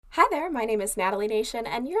Hi there, my name is Natalie Nation,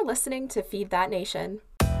 and you're listening to Feed That Nation.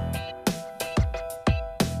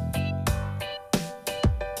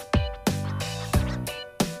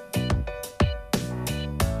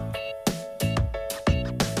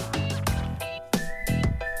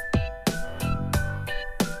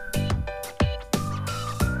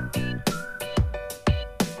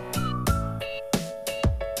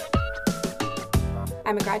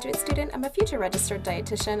 I'm a graduate student, I'm a future registered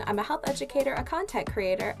dietitian, I'm a health educator, a content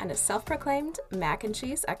creator, and a self-proclaimed mac and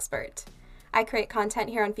cheese expert. I create content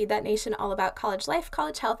here on Feed That Nation all about college life,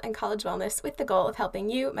 college health, and college wellness with the goal of helping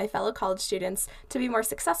you, my fellow college students, to be more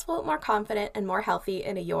successful, more confident, and more healthy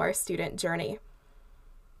in your student journey.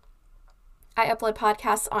 I upload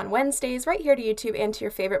podcasts on Wednesdays right here to YouTube and to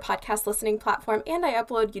your favorite podcast listening platform, and I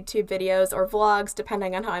upload YouTube videos or vlogs,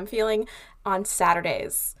 depending on how I'm feeling, on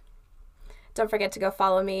Saturdays. Don't forget to go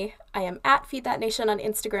follow me. I am at Feed That Nation on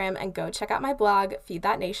Instagram, and go check out my blog,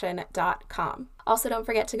 feedthatnation.com. Also, don't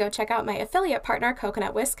forget to go check out my affiliate partner,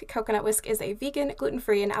 Coconut Whisk. Coconut Whisk is a vegan,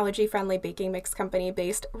 gluten-free, and allergy-friendly baking mix company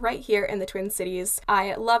based right here in the Twin Cities.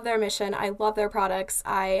 I love their mission. I love their products.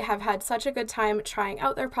 I have had such a good time trying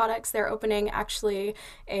out their products. They're opening actually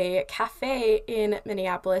a cafe in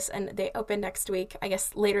Minneapolis, and they open next week. I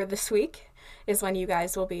guess later this week is when you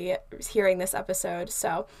guys will be hearing this episode.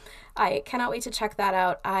 So I cannot wait to check that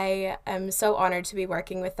out. I am so honored to be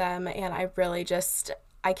working with them, and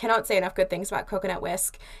I cannot say enough good things about Coconut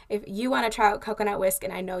Whisk. If you want to try out Coconut Whisk,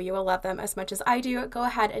 and I know you will love them as much as I do, go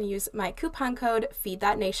ahead and use my coupon code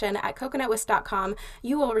FEEDTHATNATION at coconutwhisk.com.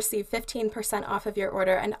 You will receive 15% off of your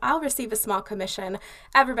order, and I'll receive a small commission.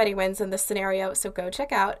 Everybody wins in this scenario, so go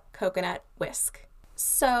check out Coconut Whisk.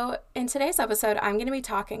 So in today's episode, I'm going to be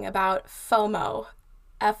talking about FOMO,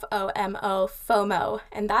 F-O-M-O, FOMO,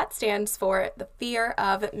 and that stands for the fear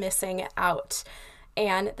of missing out.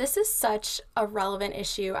 And this is such a relevant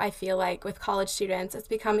issue, I feel like, with college students. It's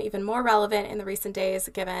become even more relevant in the recent days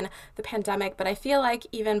given the pandemic, but I feel like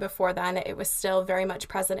even before then, it was still very much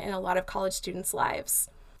present in a lot of college students' lives.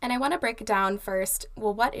 And I want to break down first,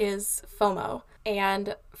 well, what is FOMO?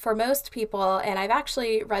 And for most people, and I've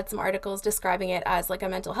actually read some articles describing it as like a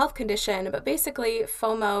mental health condition, but basically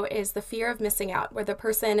FOMO is the fear of missing out, where the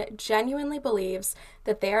person genuinely believes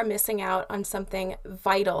that they are missing out on something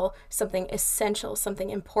vital, something essential, something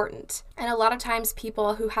important. And a lot of times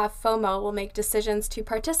people who have FOMO will make decisions to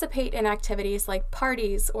participate in activities like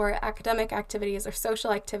parties or academic activities or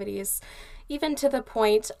social activities, even to the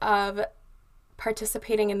point of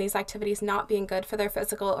participating in these activities not being good for their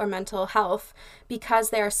physical or mental health because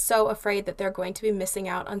they are so afraid that they're going to be missing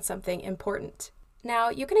out on something important. Now,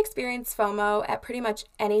 you can experience FOMO at pretty much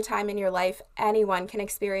any time in your life. Anyone can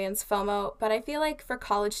experience FOMO, but I feel like for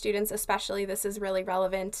college students especially, this is really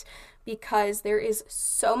relevant because there is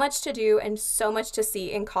so much to do and so much to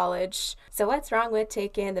see in college. So what's wrong with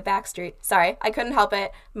taking the back street? Sorry, I couldn't help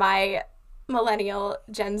it. My millennial,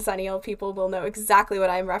 Gen Zennial people will know exactly what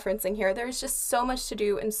I'm referencing here. There's just so much to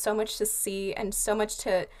do and so much to see and so much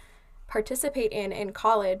to participate in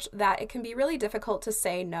college that it can be really difficult to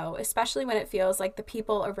say no, especially when it feels like the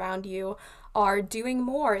people around you are doing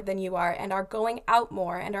more than you are and are going out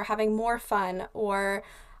more and are having more fun or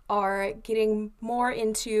are getting more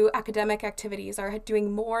into academic activities, are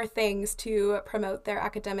doing more things to promote their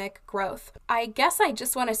academic growth. I guess I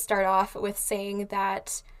just want to start off with saying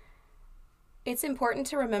that it's important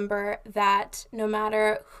to remember that no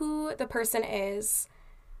matter who the person is,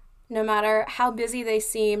 no matter how busy they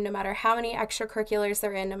seem, no matter how many extracurriculars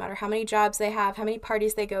they're in, no matter how many jobs they have, how many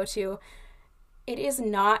parties they go to, it is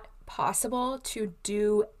not possible to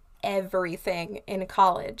do everything in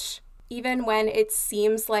college. Even when it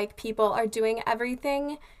seems like people are doing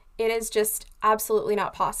everything, it is just absolutely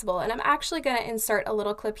not possible. And I'm actually going to insert a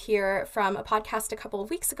little clip here from a podcast a couple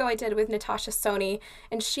of weeks ago I did with Natasha Soni,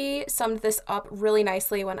 and she summed this up really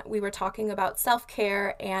nicely when we were talking about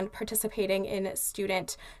self-care and participating in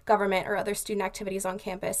student government or other student activities on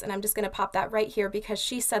campus. And I'm just going to pop that right here because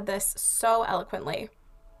she said this so eloquently.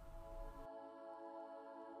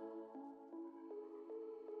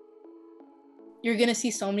 You're going to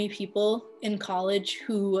see so many people in college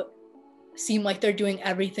who seem like they're doing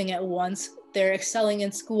everything at once. They're excelling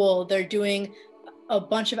in school, they're doing a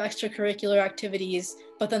bunch of extracurricular activities,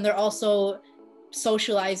 but then they're also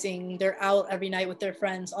socializing, they're out every night with their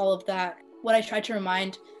friends, all of that. What I try to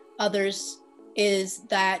remind others is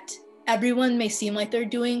that everyone may seem like they're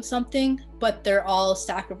doing something, but they're all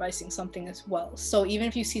sacrificing something as well. So even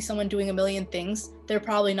if you see someone doing a million things, they're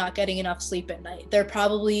probably not getting enough sleep at night. They're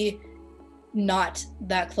probably not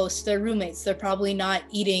that close to their roommates. They're probably not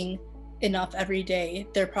eating enough every day.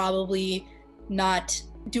 They're probably not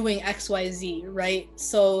doing XYZ, right?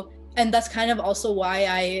 So, and that's kind of also why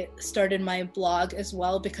I started my blog as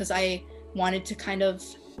well, because I wanted to kind of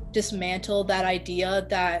dismantle that idea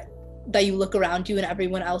that you look around you and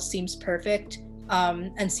everyone else seems perfect,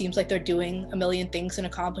 and seems like they're doing a million things and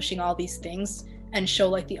accomplishing all these things, and show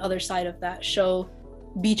like the other side of that.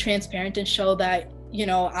 Be transparent and show that, you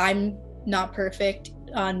know, I'm not perfect,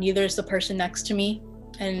 neither is the person next to me,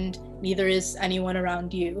 and neither is anyone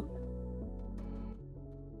around you.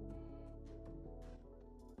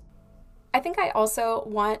 I think I also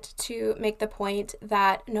want to make the point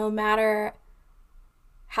that no matter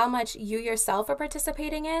how much you yourself are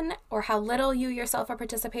participating in or how little you yourself are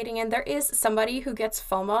participating in, there is somebody who gets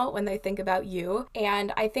FOMO when they think about you.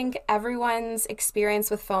 And I think everyone's experience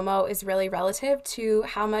with FOMO is really relative to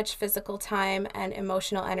how much physical time and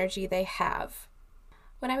emotional energy they have.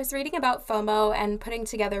 When I was reading about FOMO and putting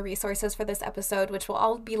together resources for this episode, which will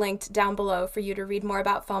all be linked down below for you to read more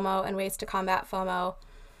about FOMO and ways to combat FOMO,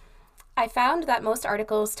 I found that most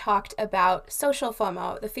articles talked about social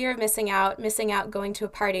FOMO, the fear of missing out going to a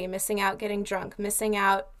party, missing out getting drunk, missing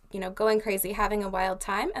out, going crazy, having a wild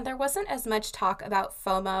time. And there wasn't as much talk about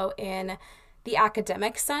FOMO in the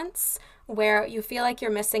academic sense, where you feel like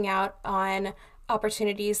you're missing out on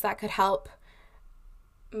opportunities that could help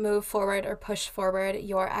move forward or push forward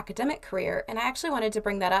your academic career. And I actually wanted to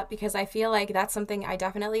bring that up because I feel like that's something I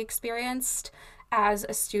definitely experienced as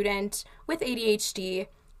a student with ADHD,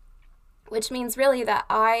 which means really that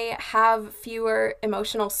I have fewer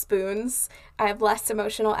emotional spoons. I have less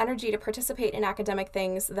emotional energy to participate in academic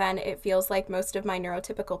things than it feels like most of my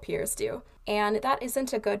neurotypical peers do. And that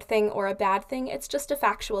isn't a good thing or a bad thing. It's just a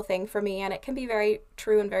factual thing for me, and it can be very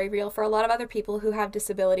true and very real for a lot of other people who have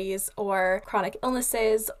disabilities or chronic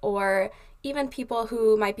illnesses, or even people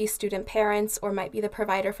who might be student parents or might be the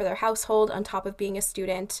provider for their household on top of being a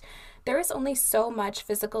student. There is only so much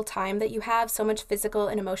physical time that you have, so much physical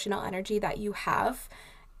and emotional energy that you have.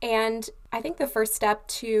 And I think the first step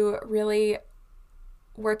to really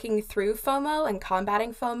working through FOMO and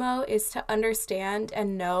combating FOMO is to understand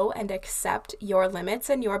and know and accept your limits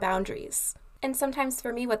and your boundaries. And sometimes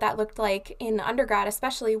for me, what that looked like in undergrad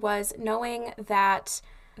especially was knowing that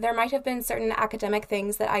there might have been certain academic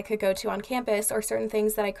things that I could go to on campus or certain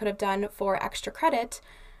things that I could have done for extra credit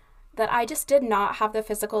that I just did not have the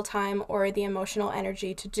physical time or the emotional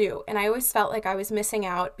energy to do. And I always felt like I was missing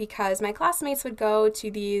out because my classmates would go to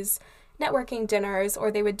these networking dinners,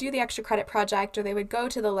 or they would do the extra credit project, or they would go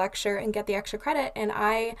to the lecture and get the extra credit, and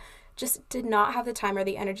I just did not have the time or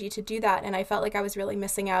the energy to do that, and I felt like I was really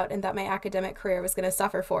missing out and that my academic career was going to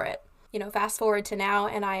suffer for it. Fast forward to now,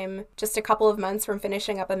 and I'm just a couple of months from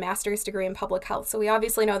finishing up a master's degree in public health, so we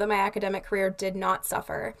obviously know that my academic career did not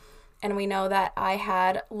suffer. And we know that I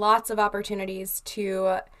had lots of opportunities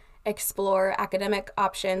to explore academic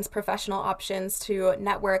options, professional options, to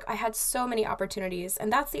network. I had so many opportunities.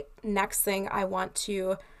 And that's the next thing I want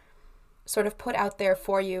to sort of put out there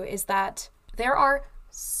for you, is that there are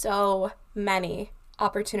so many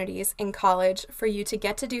opportunities in college for you to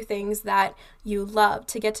get to do things that you love,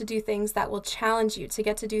 to get to do things that will challenge you, to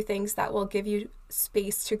get to do things that will give you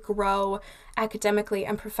space to grow academically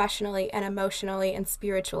and professionally and emotionally and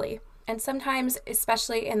spiritually. And sometimes,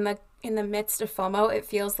 especially in the midst of FOMO, it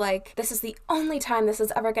feels like this is the only time this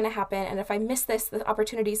is ever going to happen, and if I miss this, the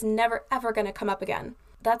opportunity is never ever going to come up again.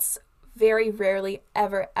 That's very rarely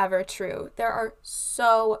ever true. There are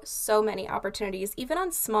so many opportunities, even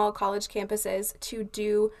on small college campuses, to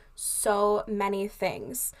do so many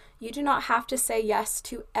things. You do not have to say yes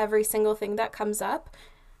to every single thing that comes up,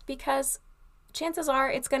 because chances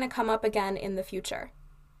are it's going to come up again in the future.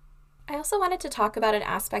 I also wanted to talk about an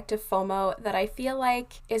aspect of FOMO that I feel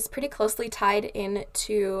like is pretty closely tied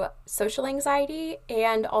into social anxiety,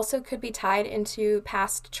 and also could be tied into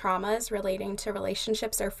past traumas relating to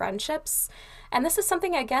relationships or friendships. And this is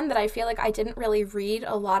something, again, that I feel like I didn't really read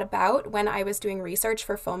a lot about when I was doing research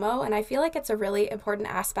for FOMO, and I feel like it's a really important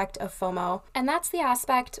aspect of FOMO. And that's the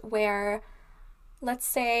aspect where, let's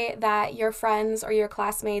say that your friends or your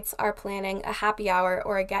classmates are planning a happy hour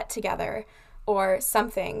or a get-together or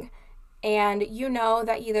something, and you know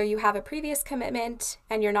that either you have a previous commitment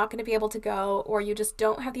and you're not going to be able to go, or you just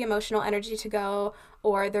don't have the emotional energy to go,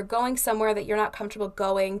 or they're going somewhere that you're not comfortable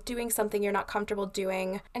going, doing something you're not comfortable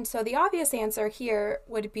doing. And so the obvious answer here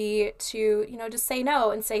would be to, just say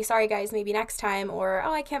no and say, sorry guys, maybe next time, or,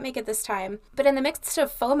 oh, I can't make it this time. But in the midst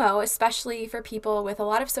of FOMO, especially for people with a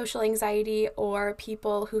lot of social anxiety or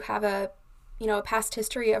people who have a past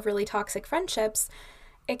history of really toxic friendships,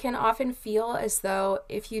 it can often feel as though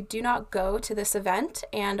if you do not go to this event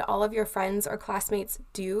and all of your friends or classmates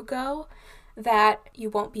do go, that you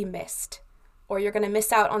won't be missed, or you're going to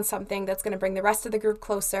miss out on something that's going to bring the rest of the group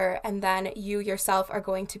closer, and then you yourself are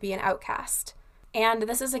going to be an outcast. And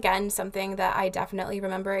this is, again, something that I definitely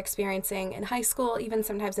remember experiencing in high school, even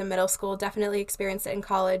sometimes in middle school, definitely experienced it in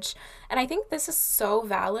college. And I think this is so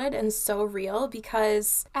valid and so real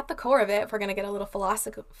because at the core of it, if we're going to get a little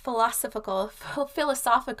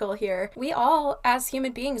philosophical here, we all, as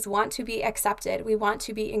human beings, want to be accepted. We want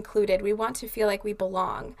to be included. We want to feel like we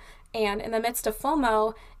belong. And in the midst of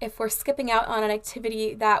FOMO, if we're skipping out on an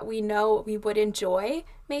activity that we know we would enjoy,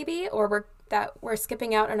 maybe, or we're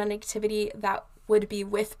skipping out on an activity that would be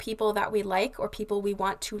with people that we like or people we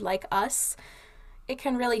want to like us, it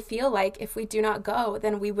can really feel like if we do not go,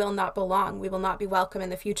 then we will not belong. We will not be welcome in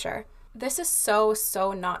the future. This is so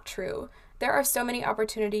not true. There are so many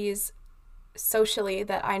opportunities socially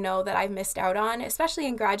that I know that I've missed out on, especially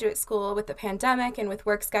in graduate school with the pandemic and with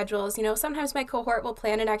work schedules. You know, sometimes my cohort will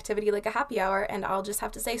plan an activity like a happy hour and I'll just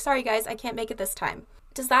have to say, sorry guys, I can't make it this time.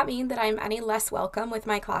 Does that mean that I'm any less welcome with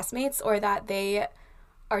my classmates or that they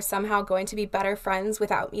are somehow going to be better friends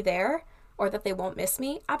without me there, or that they won't miss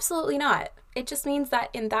me? Absolutely not. It just means that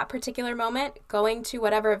in that particular moment, going to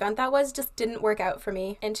whatever event that was just didn't work out for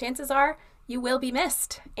me. And chances are you will be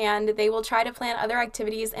missed, and they will try to plan other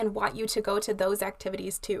activities and want you to go to those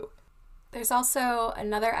activities too. There's also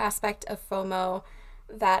another aspect of FOMO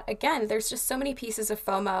that, again, there's just so many pieces of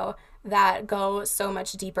FOMO that go so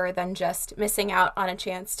much deeper than just missing out on a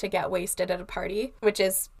chance to get wasted at a party, which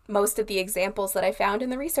is most of the examples that I found in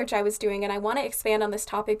the research I was doing. And I want to expand on this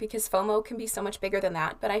topic because FOMO can be so much bigger than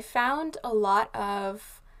that. But I found a lot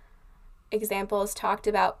of examples talked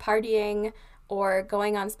about partying or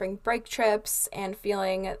going on spring break trips and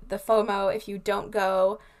feeling the FOMO if you don't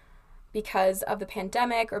go because of the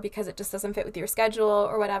pandemic or because it just doesn't fit with your schedule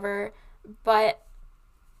or whatever. But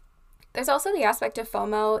there's also the aspect of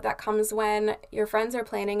FOMO that comes when your friends are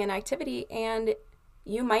planning an activity and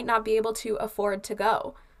you might not be able to afford to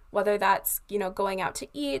go, whether that's, you know, going out to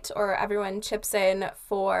eat or everyone chips in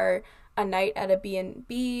for a night at a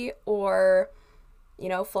B&B or, you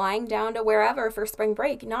know, flying down to wherever for spring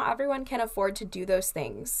break. Not everyone can afford to do those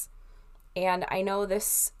things. And I know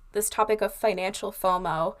this topic of financial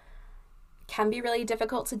FOMO can be really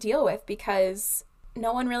difficult to deal with because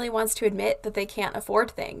no one really wants to admit that they can't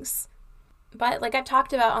afford things. But like I've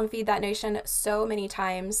talked about on Feed That Nation so many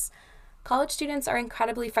times, college students are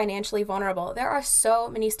incredibly financially vulnerable. There are so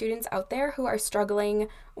many students out there who are struggling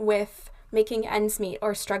with making ends meet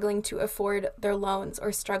or struggling to afford their loans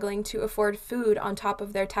or struggling to afford food on top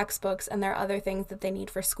of their textbooks and their other things that they need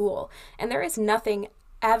for school. And there is nothing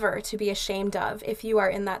ever to be ashamed of if you are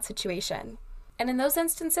in that situation. And in those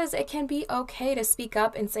instances, it can be okay to speak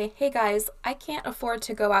up and say, hey guys, I can't afford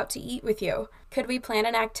to go out to eat with you. Could we plan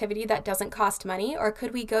an activity that doesn't cost money? Or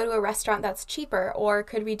could we go to a restaurant that's cheaper? Or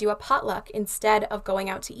could we do a potluck instead of going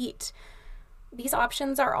out to eat? These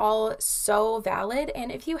options are all so valid.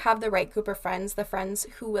 And if you have the right group of friends, the friends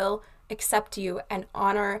who will accept you and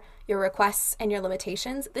honor your requests and your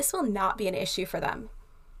limitations, this will not be an issue for them.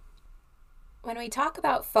 When we talk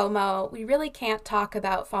about FOMO, we really can't talk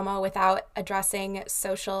about FOMO without addressing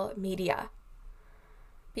social media,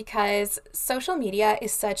 because social media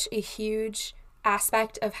is such a huge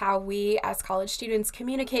aspect of how we as college students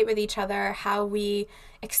communicate with each other, how we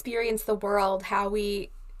experience the world, how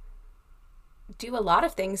we do a lot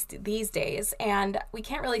of things these days. And we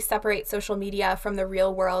can't really separate social media from the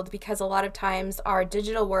real world because a lot of times our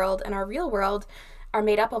digital world and our real world are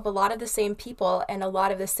made up of a lot of the same people and a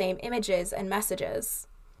lot of the same images and messages.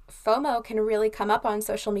 FOMO can really come up on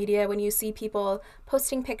social media when you see people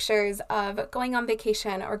posting pictures of going on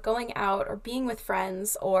vacation or going out or being with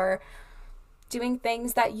friends or doing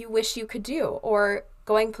things that you wish you could do or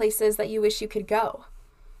going places that you wish you could go.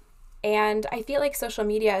 And I feel like social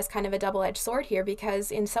media is kind of a double-edged sword here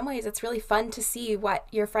because in some ways it's really fun to see what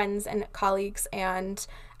your friends and colleagues and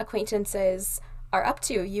acquaintances are up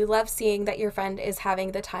to. You love seeing that your friend is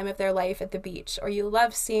having the time of their life at the beach, or you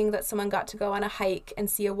love seeing that someone got to go on a hike and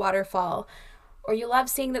see a waterfall, or you love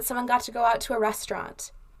seeing that someone got to go out to a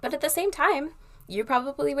restaurant. But at the same time, you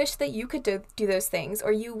probably wish that you could do those things,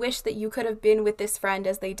 or you wish that you could have been with this friend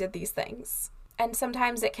as they did these things. And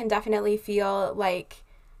sometimes it can definitely feel like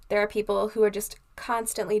there are people who are just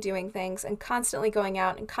constantly doing things and constantly going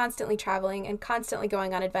out and constantly traveling and constantly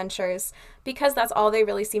going on adventures because that's all they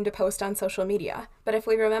really seem to post on social media. But if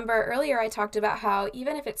we remember earlier, I talked about how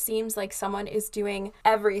even if it seems like someone is doing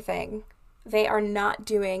everything, they are not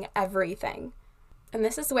doing everything. And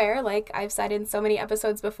this is where, like I've said in so many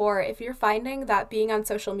episodes before, if you're finding that being on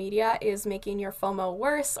social media is making your FOMO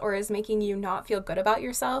worse or is making you not feel good about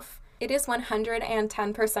yourself, it is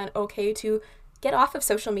 110% okay to get off of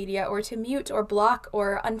social media or to mute or block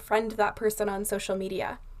or unfriend that person on social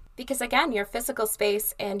media. Because again, your physical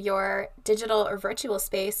space and your digital or virtual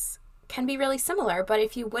space can be really similar, but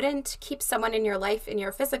if you wouldn't keep someone in your life in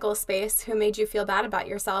your physical space who made you feel bad about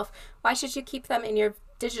yourself, why should you keep them in your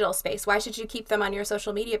digital space? Why should you keep them on your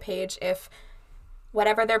social media page if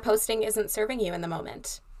whatever they're posting isn't serving you in the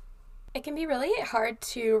moment? It can be really hard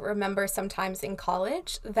to remember sometimes in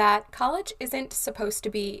college that college isn't supposed to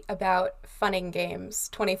be about fun and games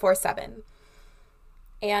 24/7.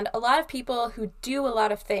 And a lot of people who do a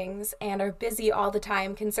lot of things and are busy all the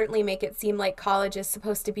time can certainly make it seem like college is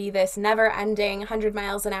supposed to be this never-ending 100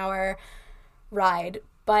 miles an hour ride.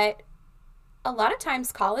 But a lot of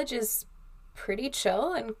times college is pretty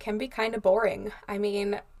chill and can be kind of boring. I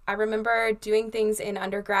mean, I remember doing things in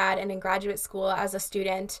undergrad and in graduate school as a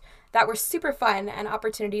student that were super fun and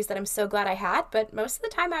opportunities that I'm so glad I had, but most of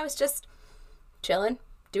the time I was just chilling,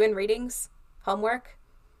 doing readings, homework,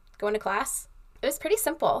 going to class. It was pretty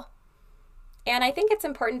simple. And I think it's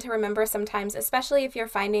important to remember sometimes, especially if you're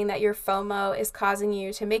finding that your FOMO is causing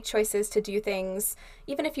you to make choices to do things,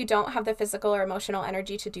 even if you don't have the physical or emotional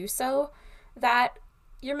energy to do so, that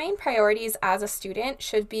your main priorities as a student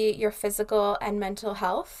should be your physical and mental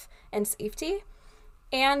health and safety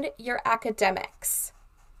and your academics.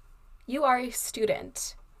 You are a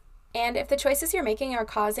student. And if the choices you're making are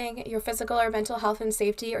causing your physical or mental health and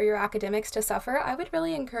safety or your academics to suffer, I would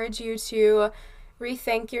really encourage you to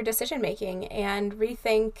rethink your decision making and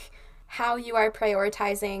rethink how you are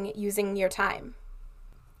prioritizing using your time.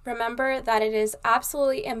 Remember that it is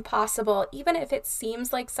absolutely impossible, even if it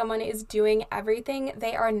seems like someone is doing everything,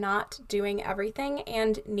 they are not doing everything,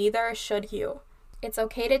 and neither should you. It's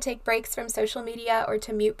okay to take breaks from social media or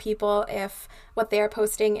to mute people if what they are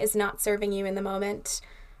posting is not serving you in the moment.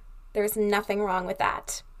 There's nothing wrong with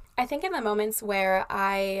that. I think in the moments where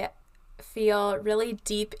I feel really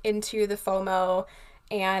deep into the FOMO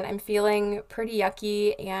and I'm feeling pretty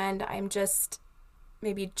yucky and I'm just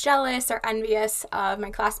maybe jealous or envious of my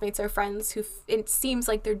classmates or friends who it seems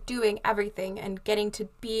like they're doing everything and getting to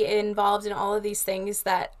be involved in all of these things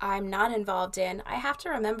that I'm not involved in, I have to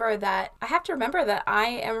remember that I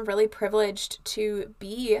am really privileged to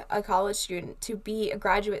be a college student, to be a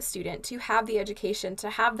graduate student, to have the education, to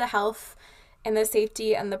have the health and the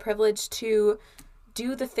safety and the privilege to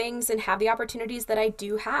do the things and have the opportunities that I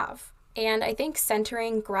do have. And I think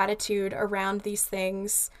centering gratitude around these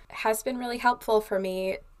things has been really helpful for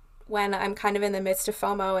me when I'm kind of in the midst of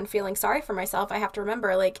FOMO and feeling sorry for myself. I have to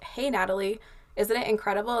remember, like, hey, Natalie, isn't it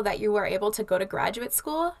incredible that you were able to go to graduate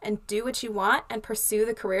school and do what you want and pursue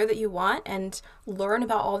the career that you want and learn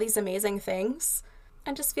about all these amazing things?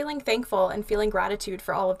 And just feeling thankful and feeling gratitude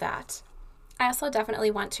for all of that. I also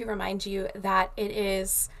definitely want to remind you that it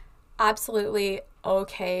is absolutely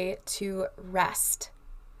okay to rest.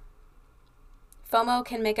 FOMO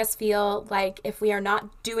can make us feel like if we are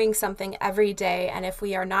not doing something every day and if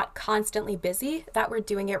we are not constantly busy, that we're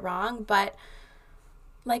doing it wrong. But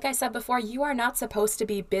like I said before, you are not supposed to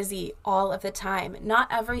be busy all of the time. Not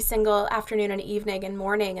every single afternoon and evening and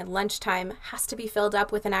morning and lunchtime has to be filled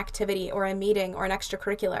up with an activity or a meeting or an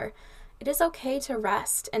extracurricular. It is okay to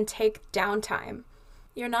rest and take downtime.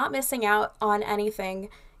 You're not missing out on anything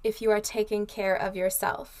if you are taking care of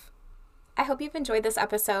yourself. I hope you've enjoyed this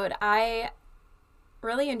episode. I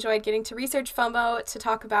really enjoyed getting to research FOMO to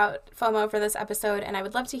talk about FOMO for this episode, and I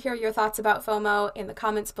would love to hear your thoughts about FOMO in the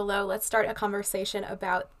comments below. Let's start a conversation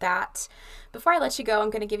about that. Before I let you go, I'm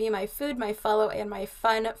going to give you my food, my follow, and my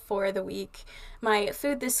fun for the week. My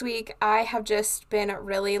food this week, I have just been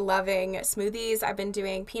really loving smoothies. I've been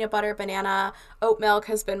doing peanut butter, banana, oat milk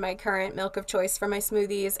has been my current milk of choice for my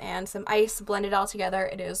smoothies, and some ice blended all together.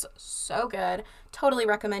 It is so good. Totally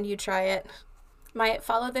recommend you try it. My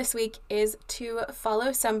follow this week is to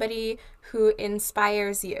follow somebody who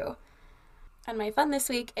inspires you. And my fun this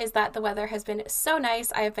week is that the weather has been so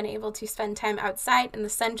nice. I have been able to spend time outside in the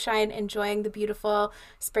sunshine, enjoying the beautiful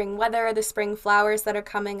spring weather, the spring flowers that are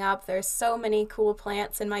coming up. There's so many cool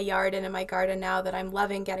plants in my yard and in my garden now that I'm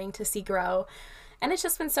loving getting to see grow. And it's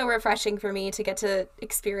just been so refreshing for me to get to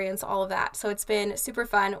experience all of that. So it's been super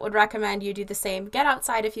fun. Would recommend you do the same. Get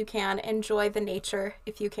outside if you can. Enjoy the nature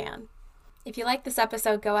if you can. If you like this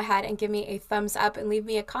episode, go ahead and give me a thumbs up and leave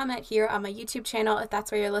me a comment here on my YouTube channel if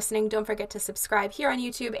that's where you're listening. Don't forget to subscribe here on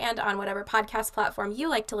YouTube and on whatever podcast platform you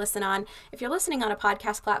like to listen on. If you're listening on a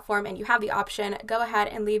podcast platform and you have the option, go ahead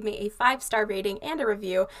and leave me a 5-star rating and a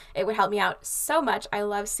review. It would help me out so much. I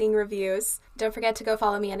love seeing reviews. Don't forget to go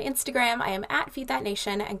follow me on Instagram. I am at Feed That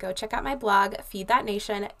Nation, and go check out my blog,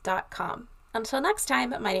 feedthatnation.com. Until next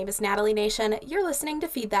time, my name is Natalie Nation. You're listening to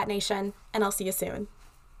Feed That Nation, and I'll see you soon.